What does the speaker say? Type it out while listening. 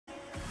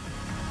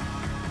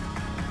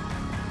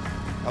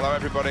Hello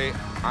everybody,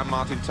 I'm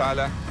Martin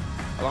Tyler.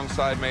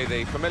 Alongside me,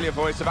 the familiar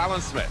voice of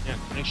Alan Smith. Yeah,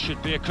 this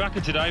should be a cracker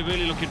today,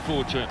 really looking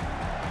forward to it.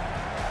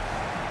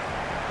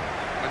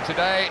 And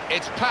today,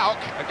 it's PAOK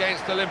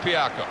against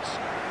Olympiacos.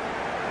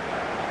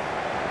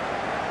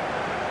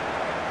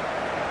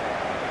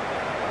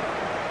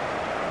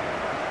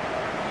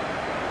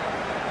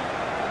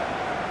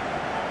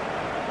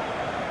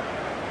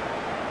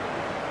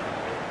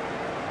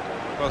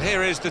 Well,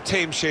 here is the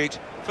team sheet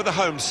for the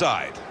home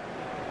side.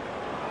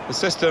 The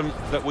system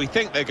that we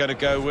think they're going to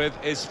go with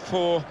is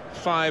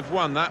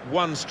 4-5-1. That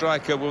one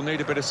striker will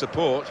need a bit of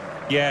support.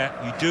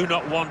 Yeah, you do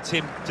not want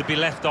him to be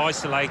left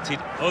isolated,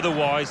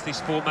 otherwise this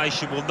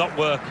formation will not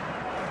work.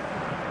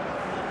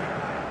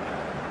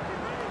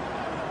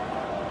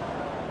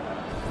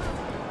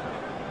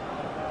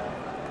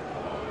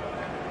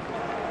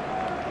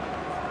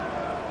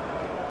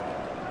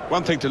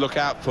 One thing to look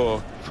out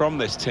for from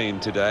this team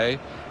today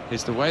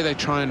is the way they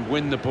try and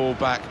win the ball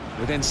back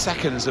within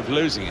seconds of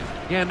losing it.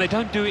 Yeah, and they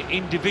don't do it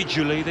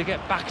individually, they get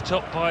backed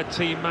up by a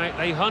teammate,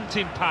 they hunt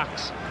in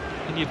packs,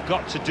 and you've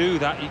got to do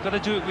that, you've got to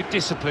do it with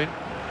discipline.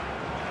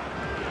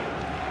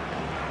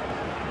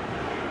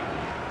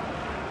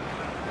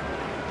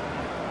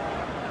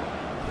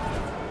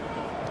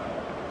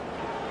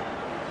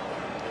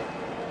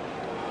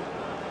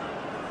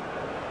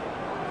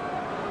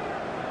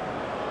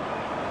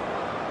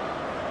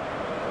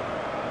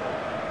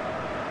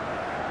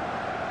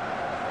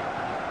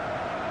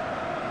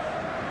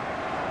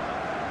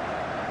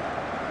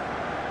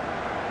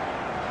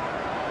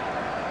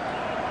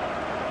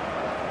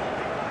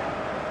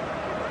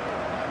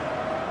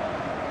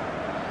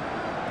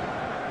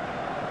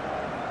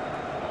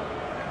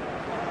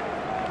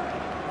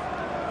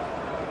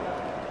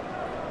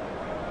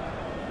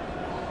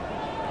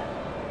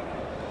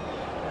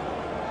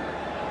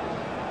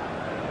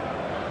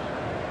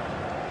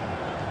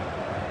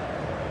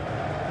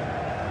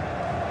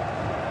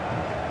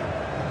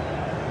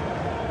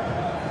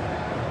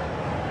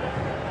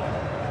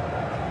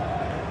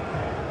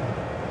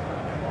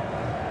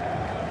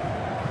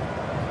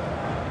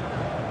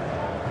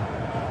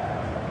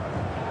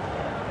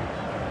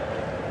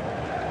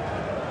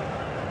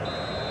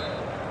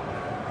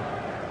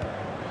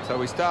 So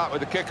we start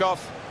with the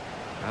kickoff,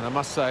 and I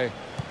must say,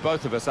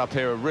 both of us up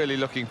here are really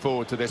looking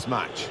forward to this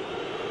match.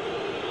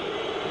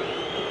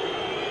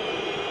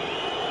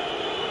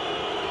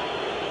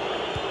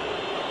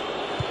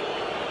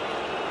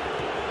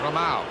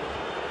 Ramao.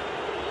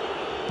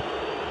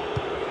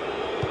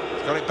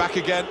 He's got it back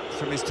again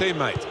from his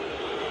teammate.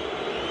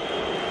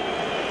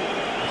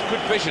 It's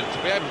good vision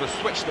to be able to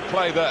switch the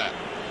play there.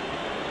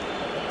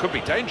 Could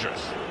be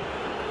dangerous.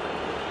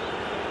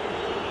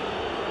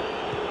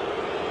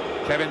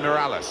 Kevin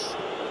Morales.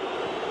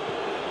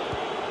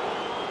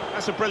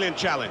 That's a brilliant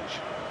challenge.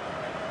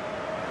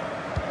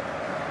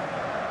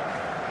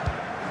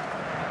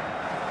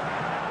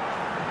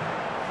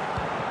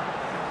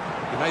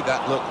 He made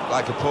that look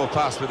like a poor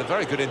pass with a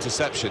very good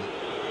interception.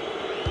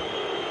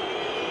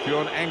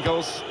 Bjorn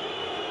Engels.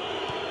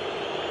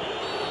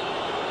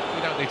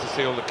 We don't need to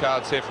see all the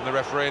cards here from the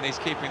referee, and he's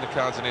keeping the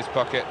cards in his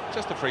pocket.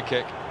 Just a free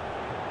kick.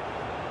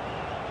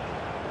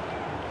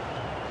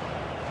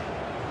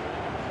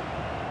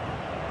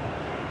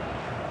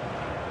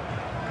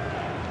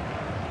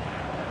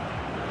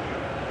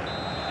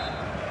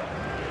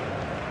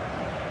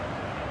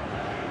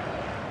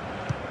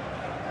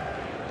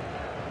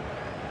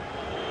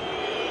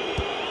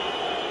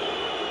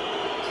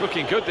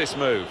 Looking good, this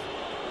move.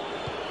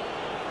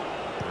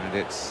 And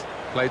it's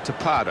played to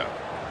Pardo.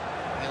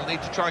 He'll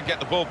need to try and get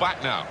the ball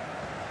back now.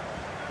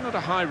 Not a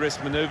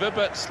high-risk manoeuvre,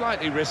 but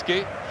slightly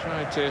risky.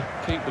 Trying to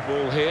keep the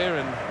ball here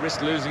and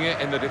risk losing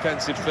it in the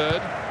defensive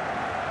third.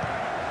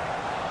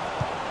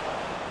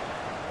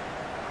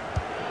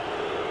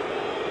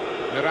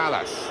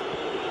 Morales.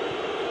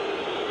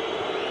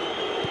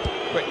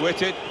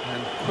 Quick-witted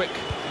and quick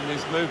in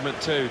his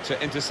movement too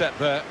to intercept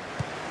there.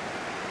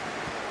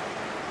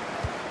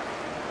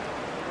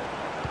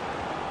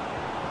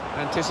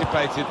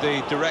 Anticipated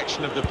the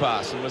direction of the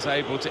pass and was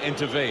able to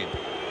intervene.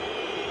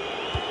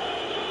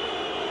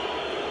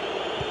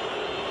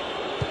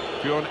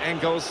 Bjorn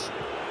Engels.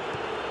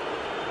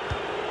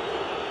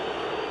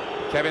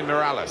 Kevin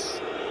Morales.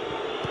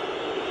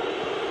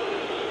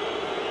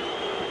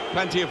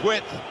 Plenty of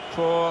width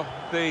for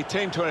the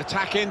team to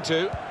attack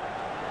into.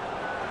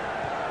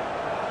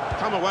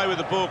 Come away with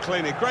the ball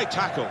cleanly. Great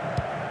tackle.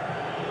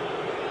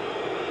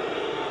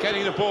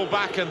 Getting the ball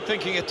back and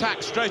thinking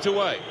attack straight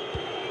away.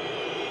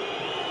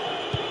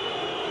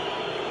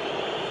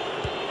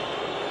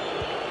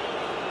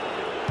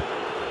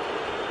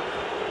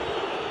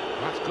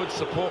 That's good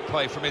support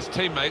play from his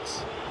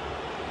teammates.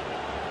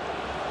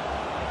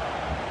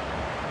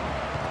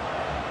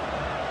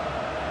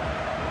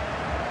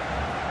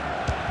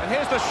 And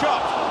here's the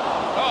shot.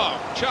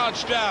 Oh,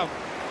 charged down.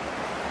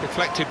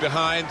 Deflected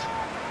behind.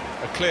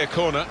 A clear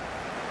corner.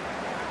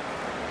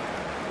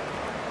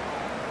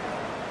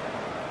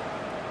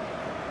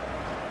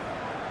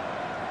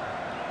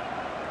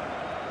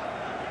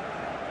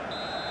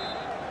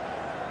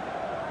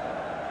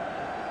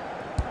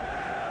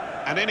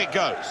 And in it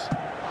goes.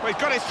 Well, he's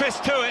got his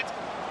fist to it.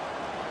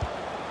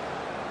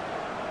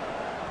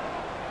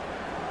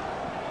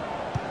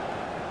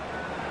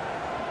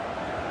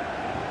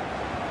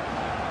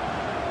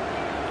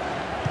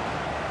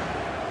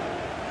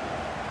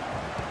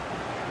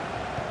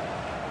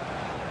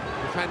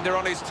 Defender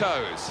on his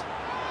toes.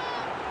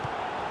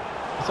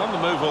 He's on the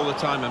move all the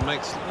time and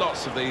makes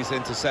lots of these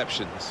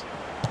interceptions.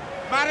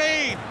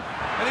 Marin!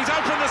 And he's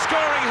opened the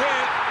scoring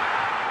here.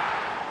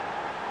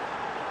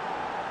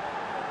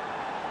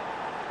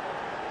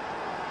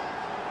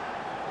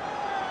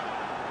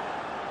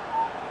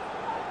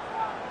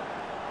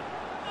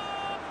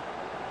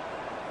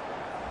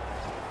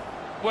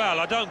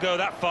 Well, I don't go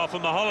that far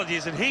from the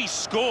holidays, and he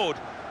scored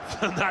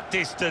from that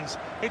distance.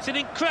 It's an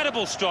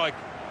incredible strike.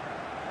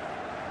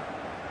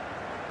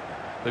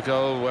 The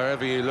goal,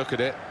 wherever you look at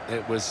it,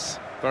 it was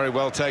very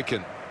well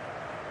taken.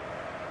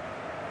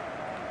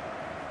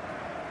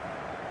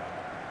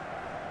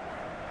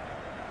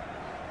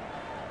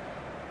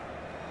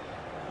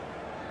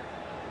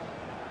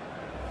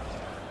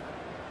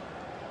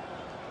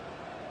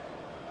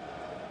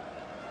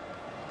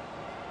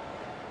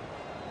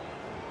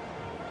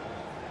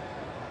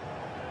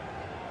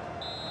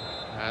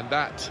 And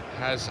that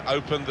has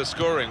opened the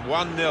scoring.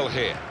 1-0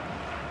 here.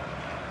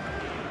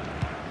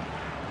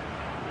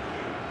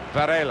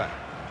 Varela.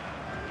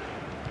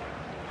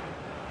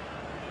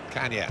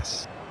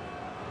 Cañas.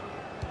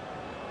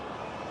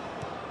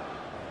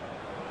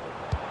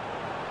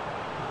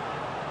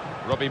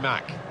 Robbie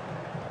Mack.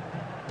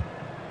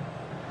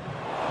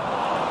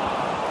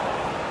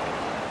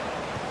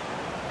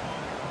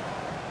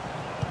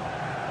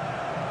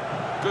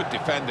 Good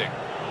defending.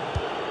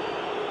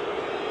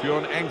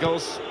 Bjorn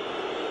Engels.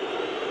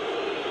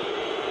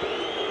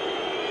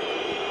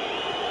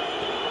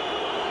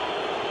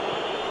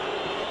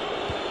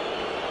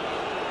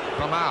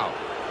 Romao.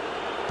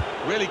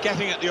 Really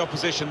getting at the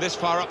opposition this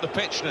far up the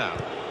pitch now.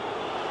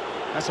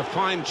 That's a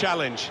fine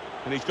challenge,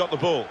 and he's got the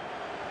ball.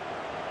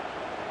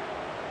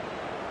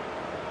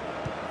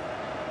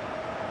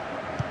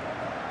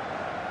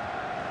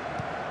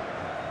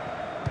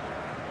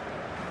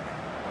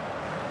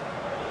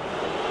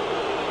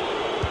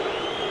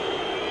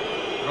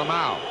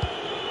 Romao.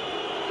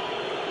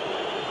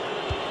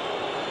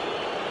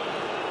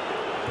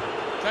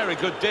 Very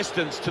good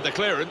distance to the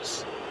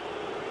clearance.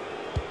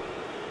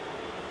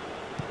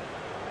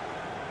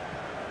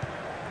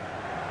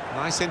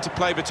 Nice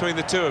interplay between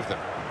the two of them.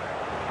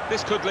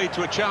 This could lead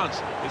to a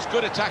chance. It's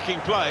good attacking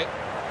play.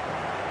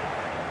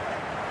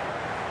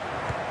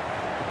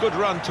 A good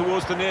run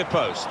towards the near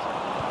post.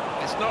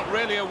 It's not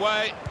really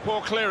away.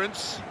 Poor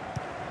clearance.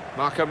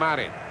 Marco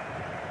Marin.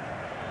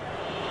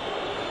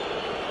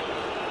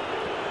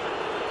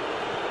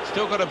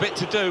 Still got a bit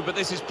to do, but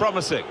this is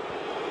promising.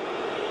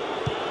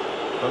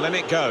 Well, then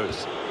it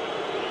goes.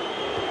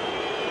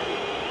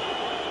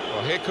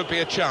 Well, here could be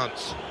a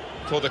chance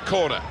for the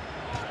corner.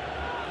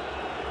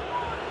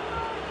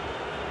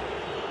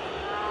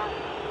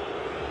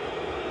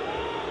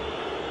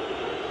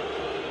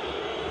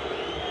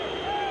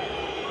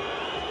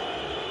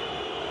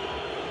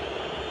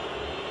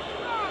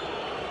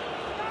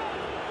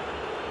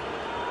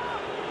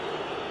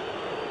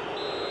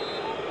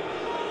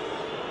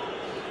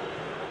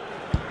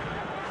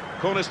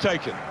 Corner's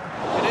taken.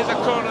 It is a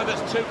corner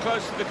that's too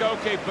close to the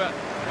goalkeeper.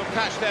 He'll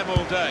catch them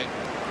all day.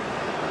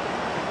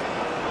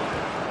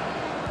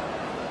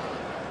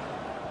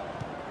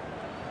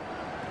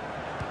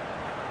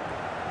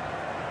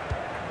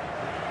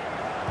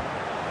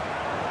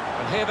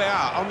 And here they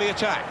are on the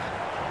attack.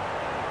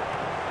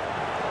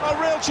 A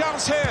real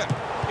chance here.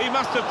 He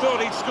must have thought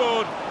he'd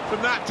scored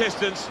from that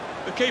distance.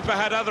 The keeper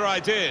had other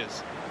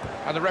ideas.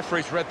 And the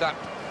referee's read that.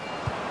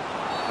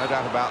 No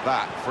doubt about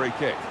that. Free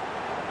kick.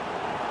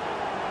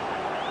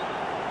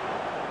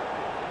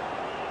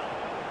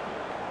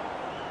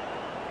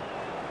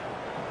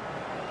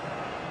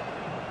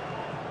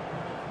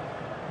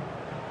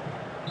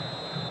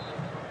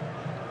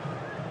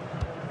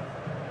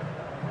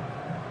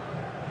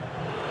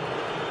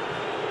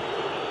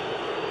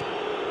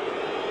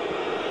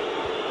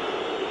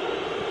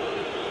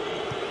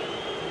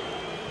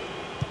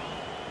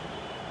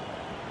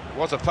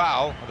 Was a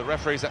foul, and the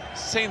referee's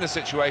seen the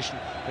situation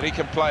that he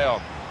can play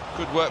on.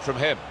 Good work from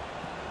him.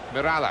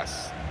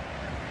 Mirallas.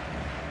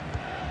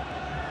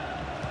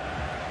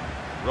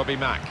 Robbie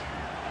Mack.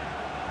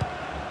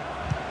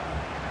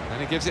 And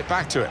he gives it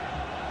back to him.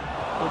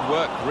 Good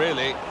work,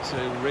 really,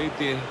 to read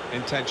the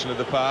intention of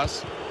the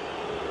pass.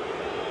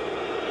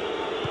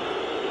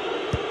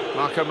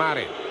 Marco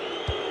Marin.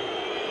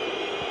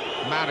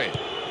 Marin.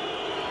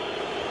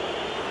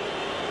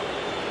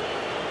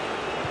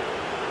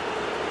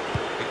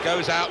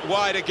 Goes out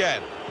wide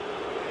again.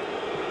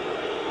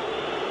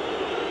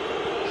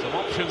 Some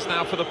options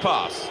now for the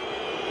pass.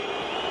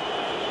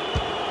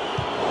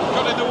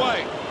 Got in the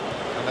way.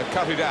 And they've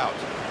cut it out.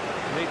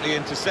 Neatly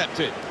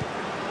intercepted.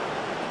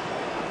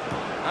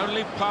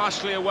 Only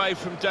partially away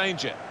from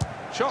danger.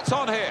 Shots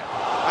on here.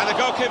 And the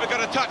goalkeeper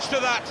got a touch to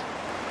that.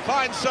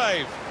 Fine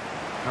save.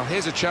 Now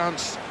here's a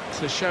chance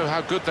to show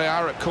how good they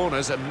are at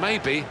corners and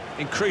maybe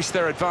increase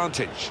their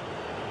advantage.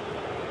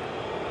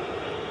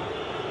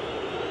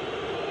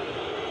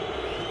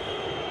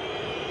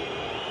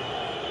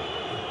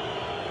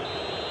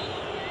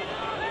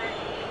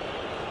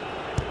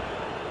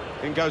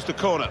 In goes the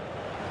corner.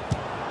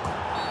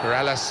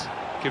 Morales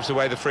gives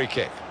away the free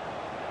kick.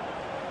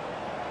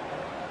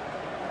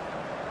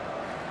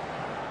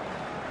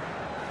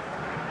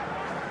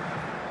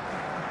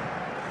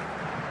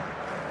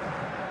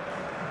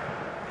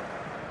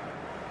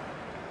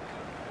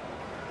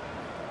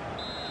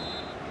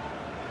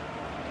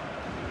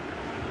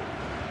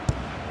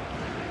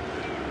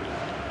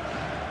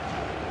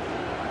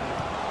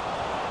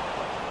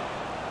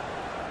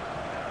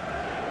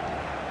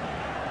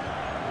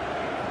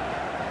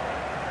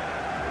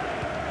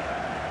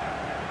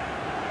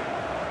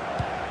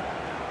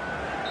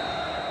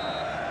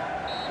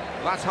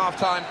 That's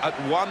half-time at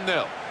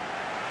 1-0.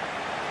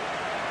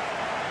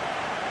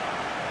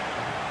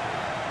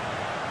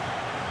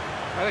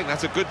 I think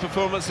that's a good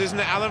performance, isn't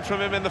it, Alan, from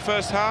him in the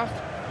first half?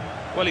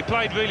 Well, he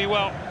played really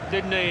well,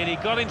 didn't he? And he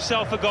got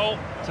himself a goal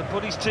to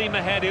put his team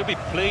ahead. He'll be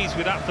pleased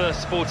with that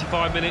first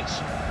 45 minutes.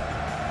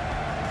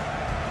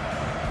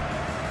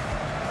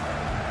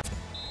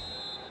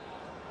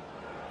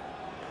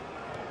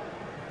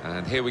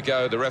 And here we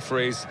go, the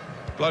referee's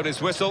blown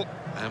his whistle,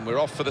 and we're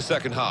off for the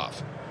second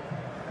half.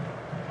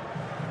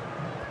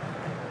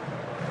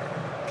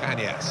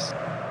 Cañas.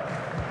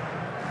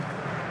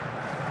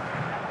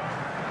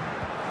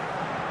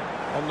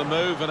 On the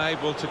move and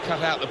able to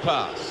cut out the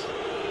pass.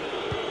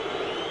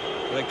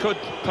 They could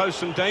pose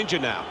some danger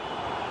now.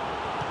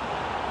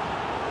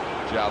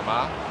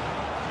 Jalmar.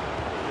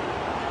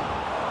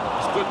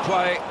 It was good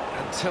play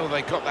until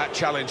they got that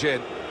challenge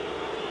in.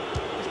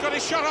 He's got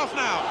his shot off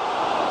now.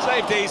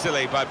 Saved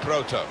easily by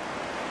Proto.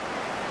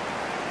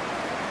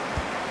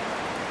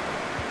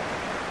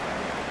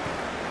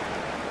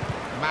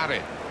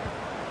 Marin.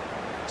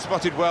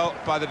 Spotted well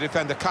by the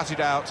defender, cut it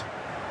out.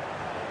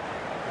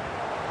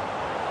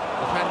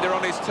 Defender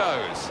on his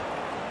toes.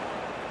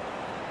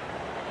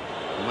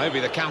 Well,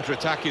 maybe the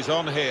counter-attack is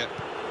on here.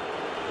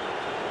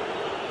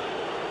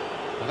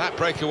 Well, that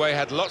breakaway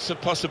had lots of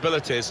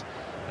possibilities,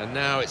 and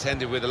now it's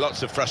ended with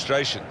lots of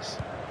frustrations.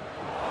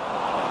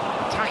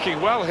 Attacking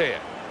well here.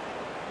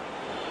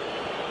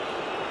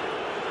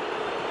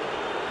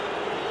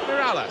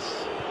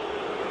 Morales.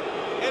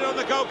 In on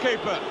the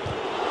goalkeeper.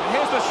 And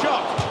here's the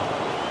shot.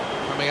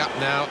 Coming up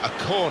now, a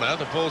corner.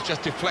 The ball's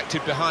just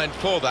deflected behind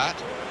for that.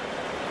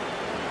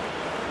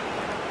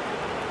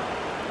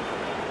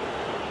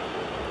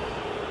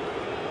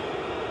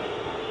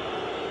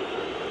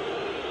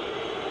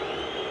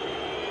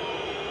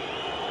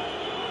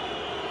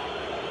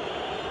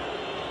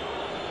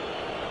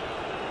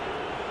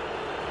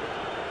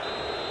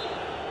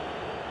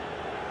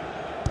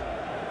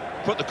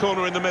 Put the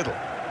corner in the middle.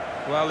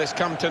 Well, it's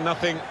come to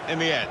nothing in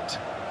the end.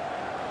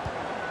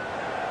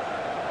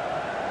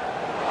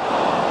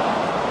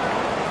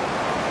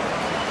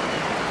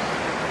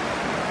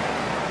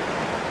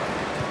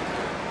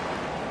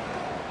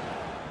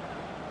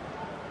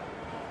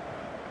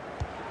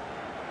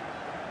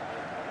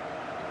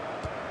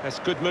 That's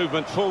good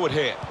movement forward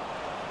here.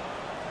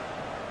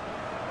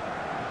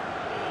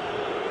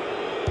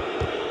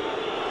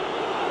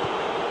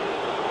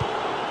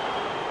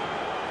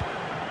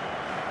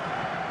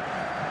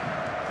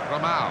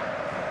 Ramal.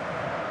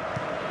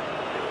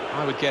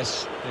 I would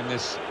guess in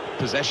this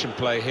possession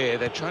play here,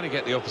 they're trying to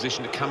get the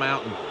opposition to come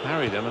out and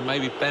harry them and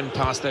maybe then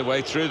pass their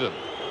way through them.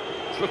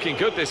 It's looking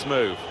good, this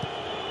move.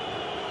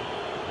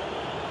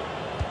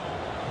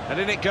 And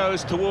in it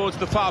goes towards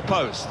the far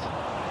post.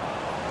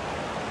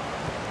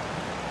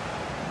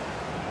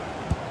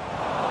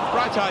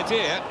 Right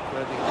idea,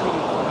 but he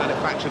couldn't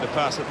manufacture the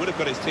pass that would have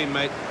got his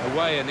teammate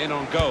away and in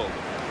on goal.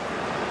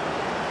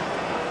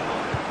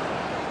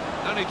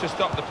 No need to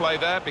stop the play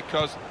there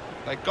because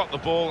they got the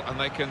ball and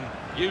they can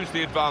use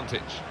the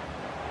advantage.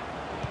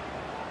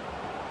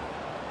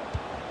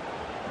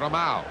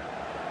 Ramal.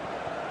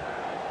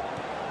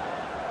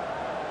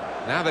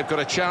 Now they've got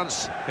a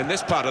chance in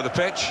this part of the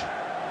pitch.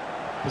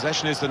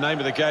 Possession is the name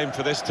of the game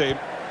for this team.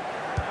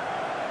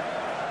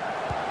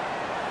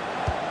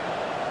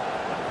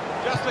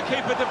 Just to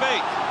keep it to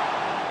beat.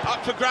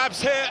 Up for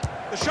grabs here.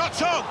 The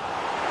shot's on.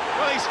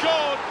 Well, he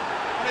scored.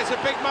 And it's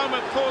a big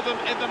moment for them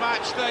in the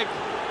match. They've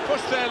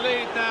pushed their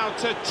lead now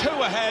to 2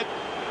 ahead.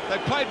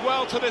 They've played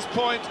well to this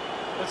point,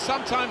 but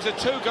sometimes a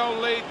 2-goal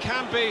lead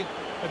can be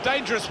a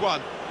dangerous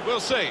one. We'll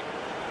see.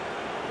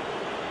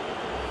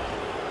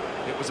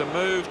 It was a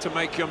move to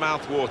make your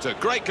mouth water.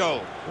 Great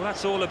goal. Well,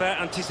 that's all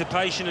about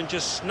anticipation and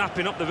just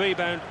snapping up the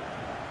rebound.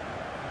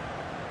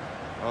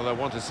 Well, they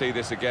want to see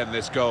this again,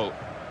 this goal.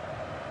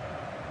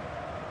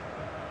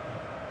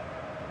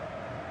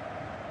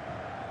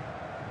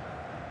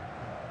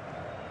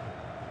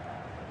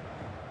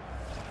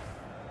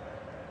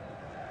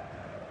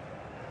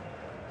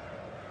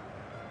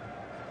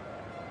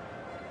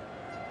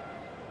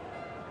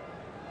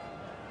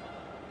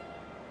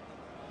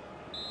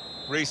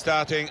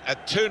 Restarting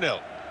at 2-0.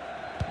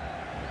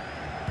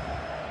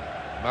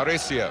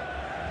 Mauricio.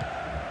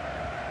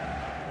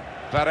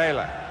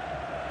 Varela.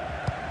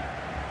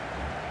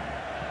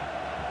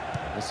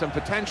 There's some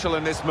potential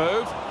in this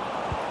move.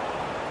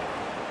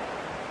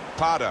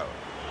 Pardo.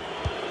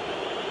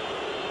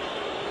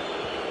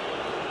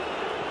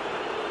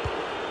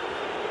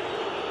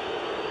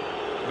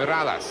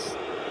 Mirallas.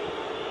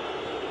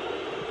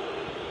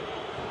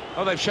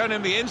 Oh, they've shown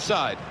him the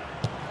inside.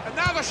 And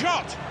now the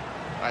shot!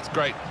 That's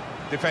great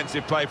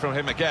defensive play from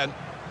him again.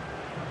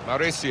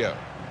 Mauricio.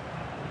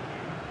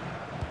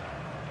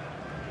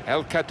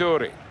 El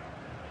Kaddouri.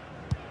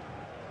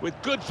 With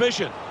good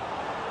vision.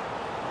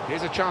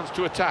 Here's a chance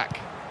to attack.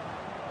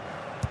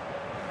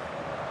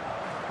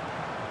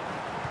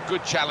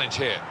 Good challenge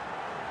here.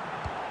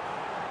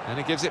 And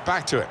he gives it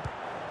back to him.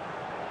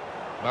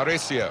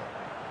 Mauricio.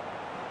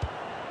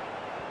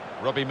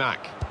 Robbie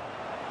Mack.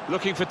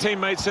 Looking for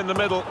teammates in the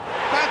middle.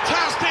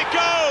 Fantastic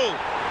goal!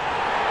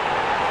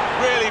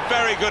 Really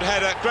very good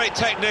header, great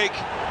technique,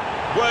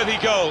 worthy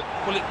goal.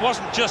 Well, it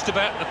wasn't just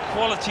about the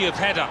quality of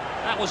header.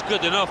 That was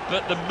good enough,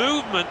 but the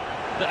movement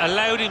that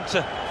allowed him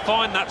to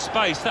find that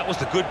space, that was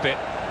the good bit.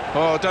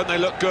 Oh, don't they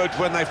look good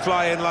when they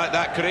fly in like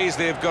that? Could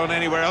easily have gone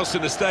anywhere else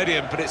in the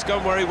stadium, but it's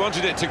gone where he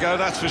wanted it to go,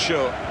 that's for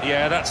sure.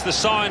 Yeah, that's the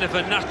sign of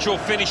a natural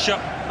finisher.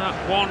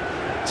 That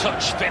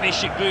one-touch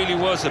finish, it really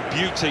was a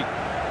beauty.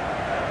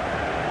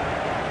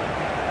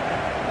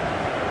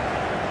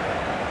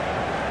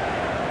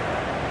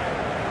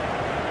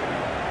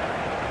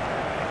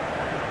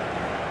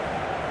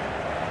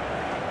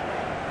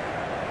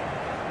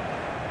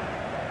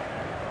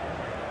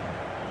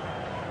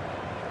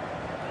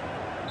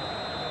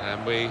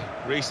 And we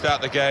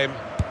restart the game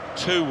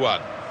 2-1.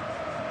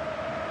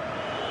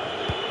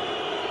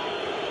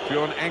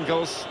 Bjorn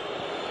Engels.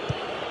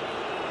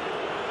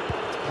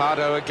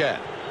 Pardo again.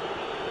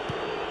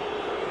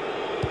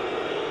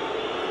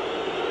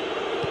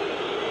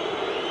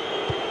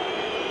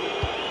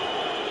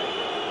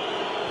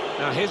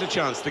 Now here's a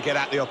chance to get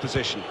at the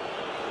opposition.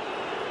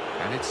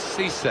 And it's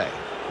Cisse.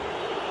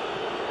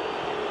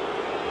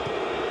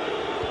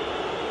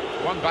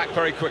 One back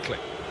very quickly.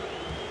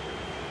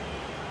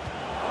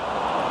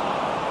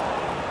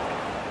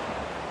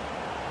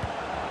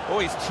 Oh,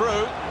 he's through.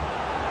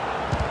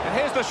 And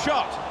here's the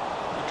shot.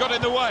 He got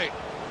in the way.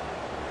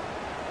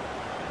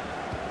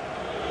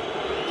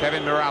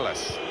 Kevin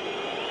Mirallas.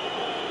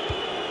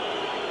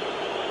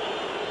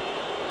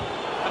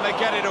 And they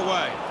get it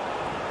away.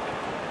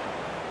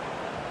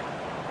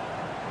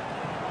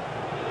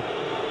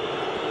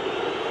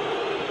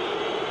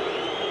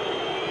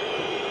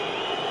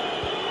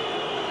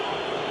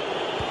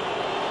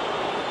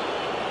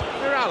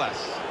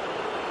 Mirallas.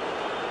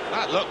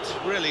 That looked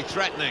really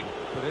threatening,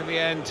 but in the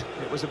end,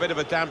 it was a bit of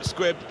a damp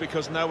squib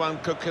because no one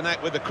could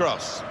connect with the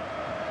cross.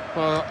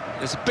 Well,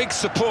 there's a big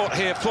support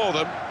here for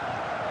them,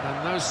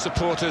 and those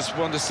supporters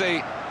want to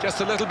see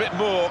just a little bit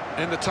more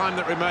in the time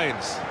that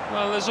remains.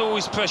 Well, there's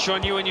always pressure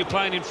on you when you're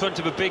playing in front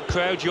of a big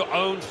crowd, your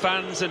own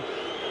fans, and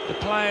the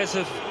players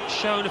have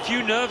shown a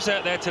few nerves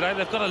out there today.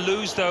 They've got to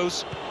lose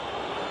those.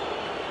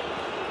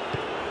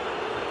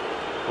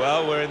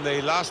 Well, we're in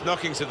the last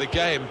knockings of the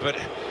game, but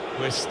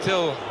we're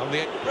still on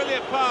the...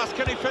 Brilliant pass,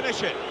 can he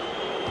finish it?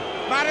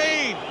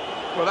 Marin!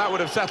 Well, that would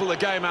have settled the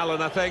game,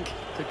 Alan, I think,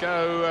 to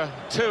go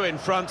 2 in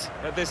front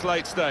at this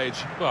late stage.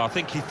 Well, I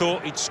think he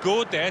thought he'd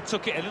scored there,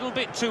 took it a little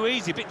bit too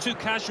easy, a bit too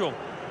casual.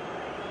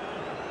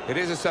 It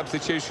is a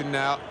substitution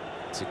now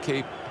to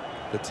keep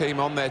the team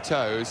on their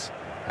toes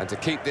and to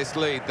keep this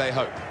lead, they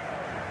hope.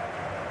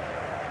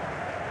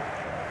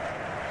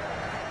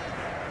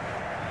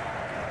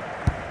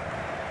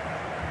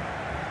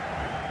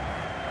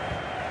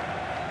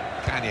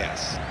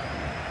 Cañas.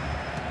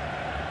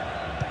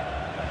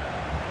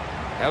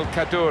 El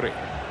Kaddouri.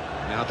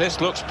 Now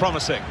this looks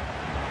promising.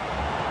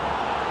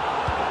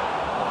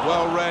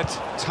 Well-read,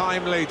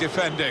 timely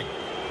defending.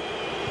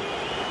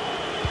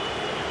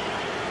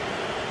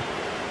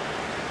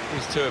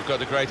 These two have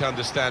got a great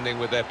understanding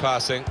with their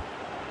passing.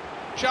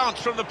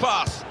 Chance from the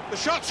pass. The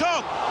shot's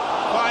on!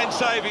 Fine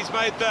save he's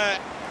made there.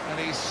 And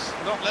he's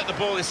not let the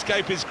ball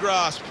escape his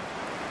grasp.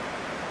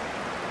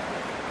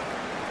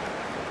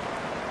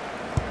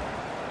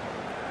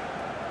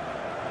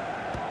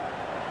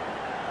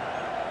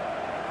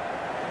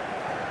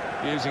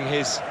 Using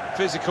his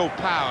physical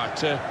power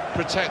to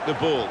protect the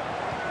ball.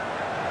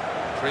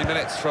 3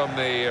 minutes from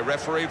the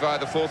referee via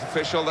the fourth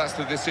official. That's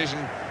the decision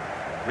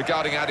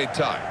regarding added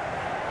time.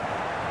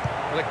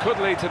 Well, it could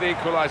lead to the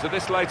equaliser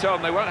this late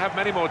on. They won't have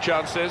many more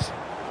chances.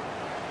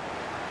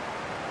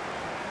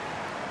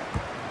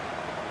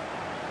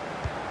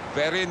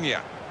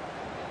 Veriña.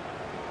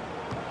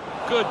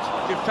 Good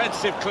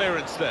defensive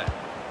clearance there.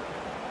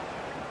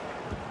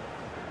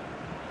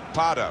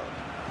 Pardo.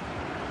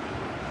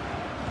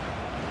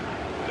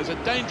 There's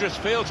a dangerous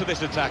feel to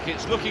this attack.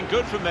 It's looking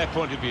good from their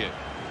point of view.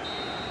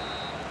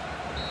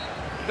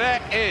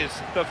 There is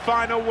the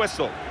final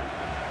whistle.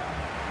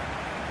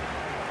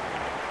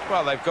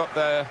 Well, they've got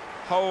their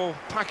whole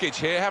package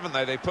here, haven't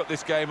they? They put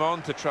this game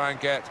on to try and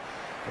get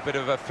a bit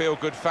of a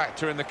feel-good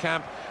factor in the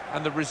camp,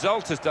 and the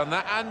result has done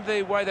that, and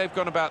the way they've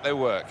gone about their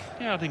work.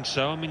 Yeah, I think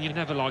so. I mean, you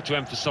never like to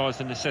emphasise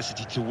the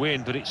necessity to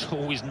win, but it's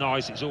always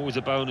nice, it's always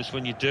a bonus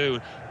when you do,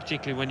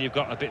 particularly when you've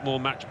got a bit more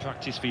match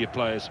practice for your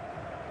players.